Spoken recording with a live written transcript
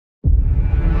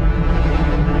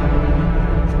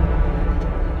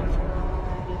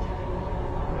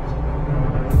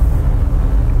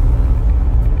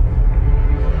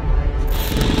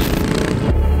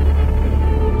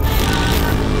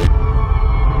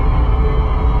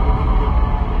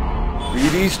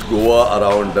reached Goa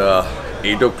around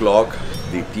 8 o'clock.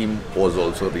 The team was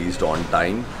also reached on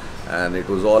time, and it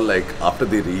was all like after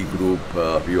the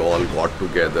regroup, we all got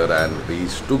together and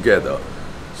reached together.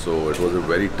 So it was a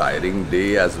very tiring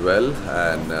day as well,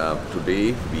 and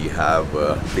today we have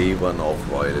day one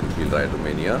of Royal Enfield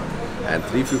Ridermania, and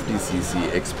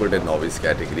 350cc expert and novice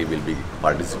category will be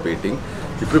participating.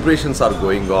 The preparations are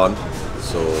going on,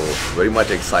 so very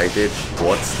much excited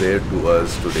what's there to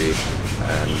us today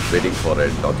and waiting for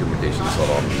it. Documentations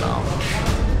are on now.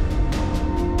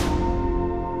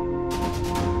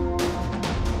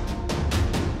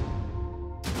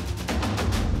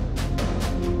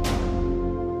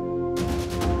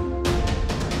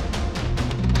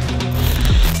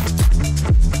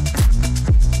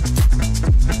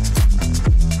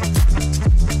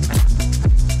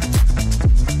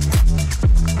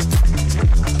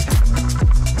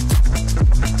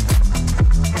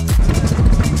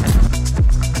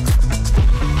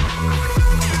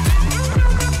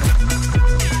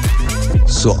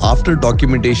 So after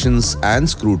documentations and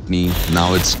scrutiny,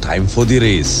 now it's time for the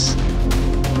race.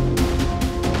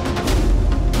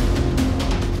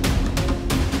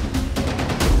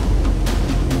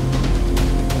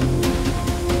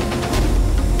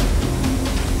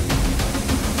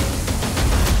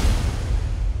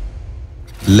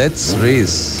 Let's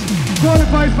race.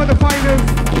 Qualifies for the finals.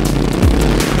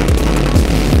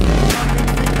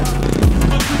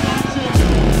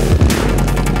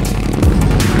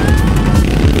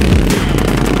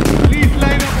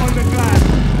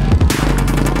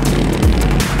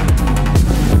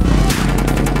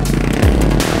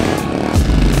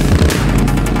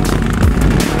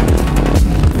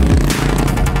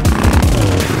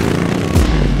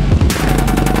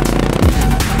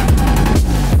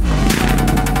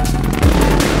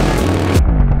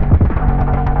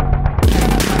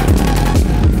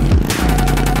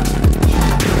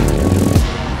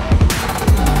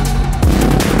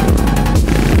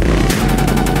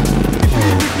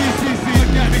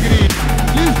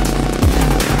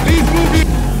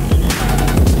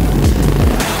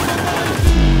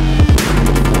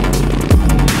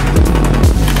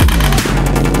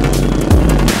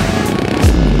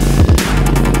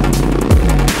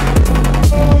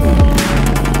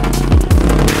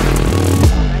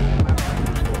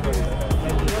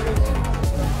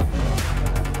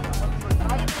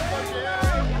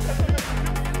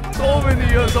 So many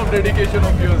years of dedication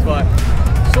of yours, bhai.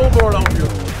 So proud of you.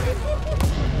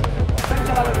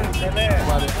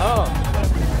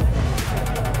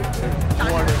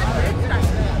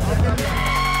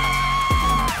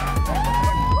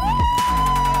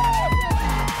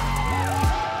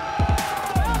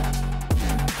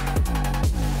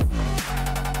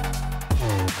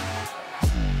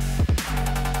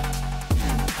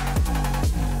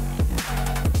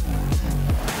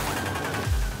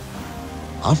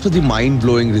 After the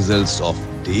mind-blowing results of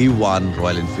day one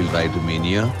Royal Enfield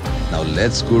Ridermania, now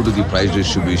let's go to the prize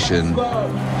distribution.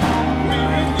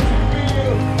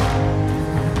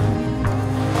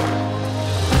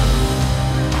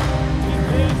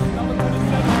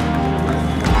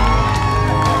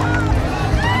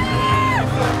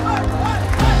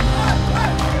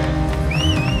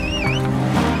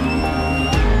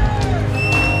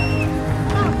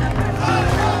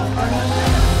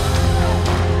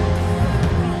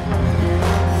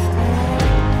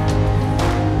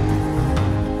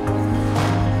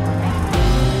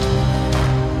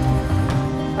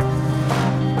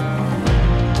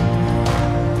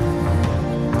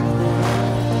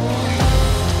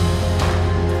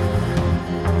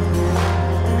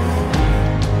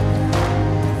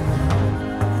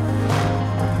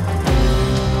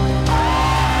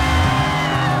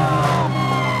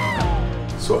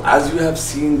 So as you have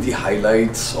seen the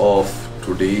highlights of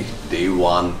today, day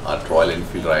one at Royal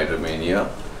Enfield Ridermania,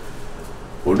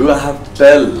 what do I have to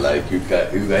tell? Like you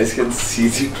guys can see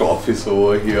the trophies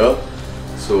over here.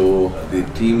 So the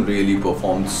team really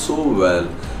performed so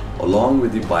well along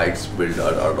with the bikes built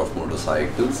out of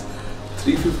motorcycles.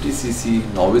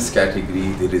 350cc novice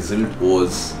category, the result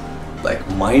was like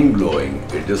mind-blowing.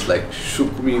 It just like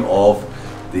shook me off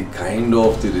the kind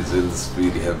of the results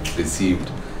we have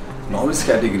received. Novice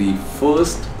category,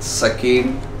 first,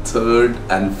 second, third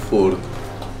and fourth,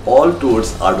 all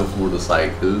towards art of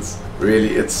motorcycles.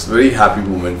 Really, it's very happy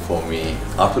moment for me.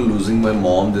 After losing my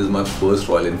mom, this is my first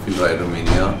Royal Enfield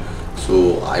Ridermania.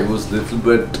 So I was little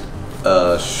bit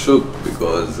shook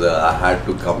because I had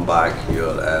to come back here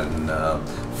and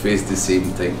face the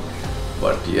same thing.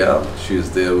 But yeah,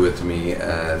 she's there with me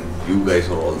and you guys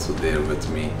are also there with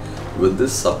me. With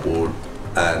this support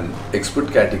and expert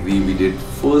category, we did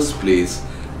first place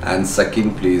and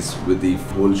second place with the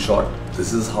full shot.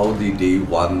 This is how the day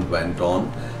 1 went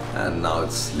on, and now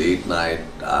it's late night.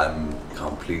 I'm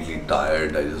completely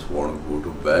tired. I just want to go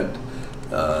to bed.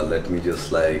 Let me just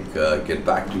get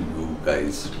back to you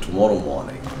guys tomorrow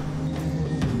morning.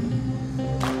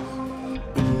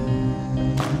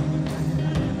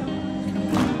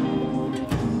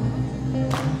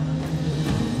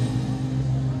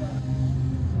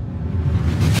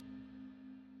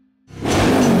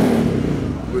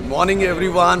 Good morning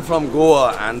everyone from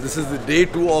Goa, and this is the day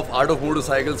 2 of Art of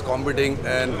Motorcycles competing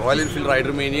in Royal Enfield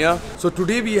Ridermania. So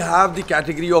today we have the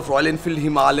category of Royal Enfield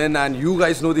Himalayan, and you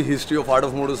guys know the history of Art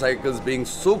of Motorcycles being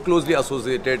so closely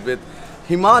associated with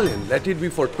Himalayan. Let it be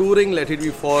for touring, let it be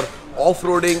for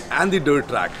off-roading and the dirt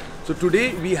track. So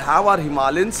today we have our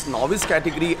Himalayans novice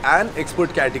category and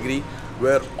expert category,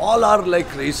 where all our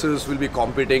racers will be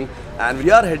competing, and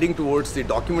we are heading towards the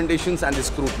documentations and the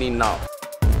scrutiny now.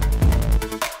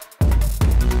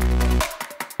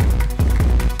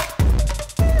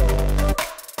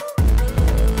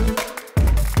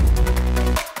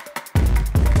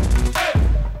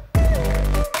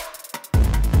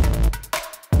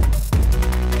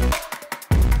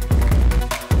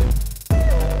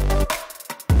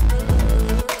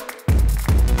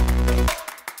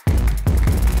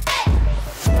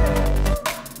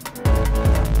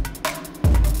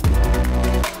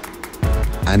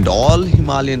 And all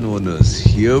Himalayan owners,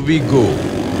 here we go.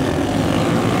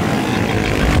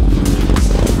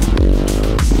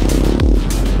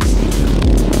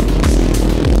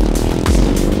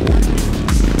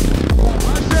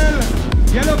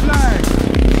 Yellow flag.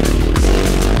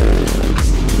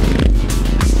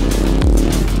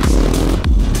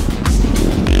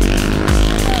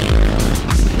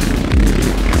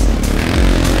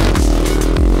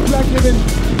 Flag given.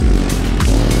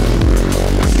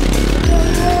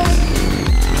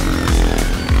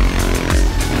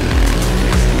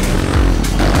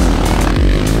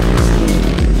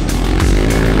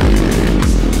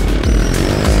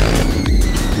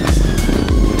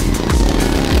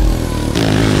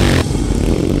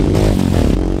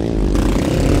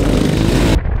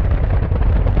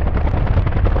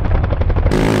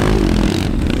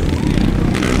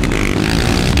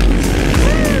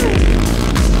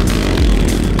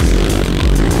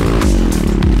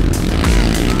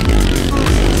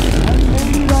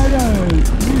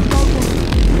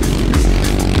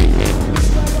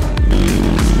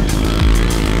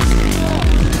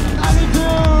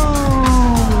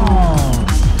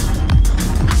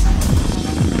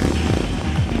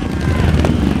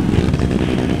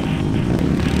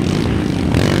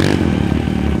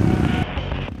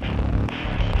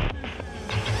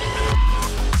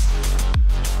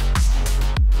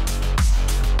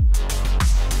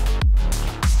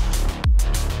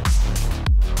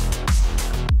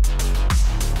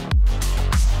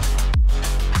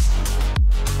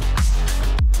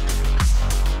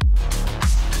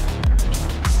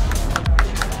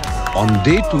 On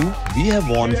day 2, we have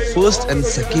won first and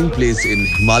second place in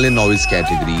Himalayan novice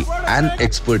category and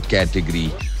expert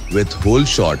category with whole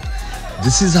shot.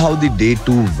 This is how the day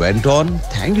 2 went on.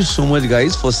 Thank you so much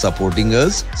guys for supporting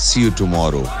us. See you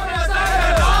tomorrow.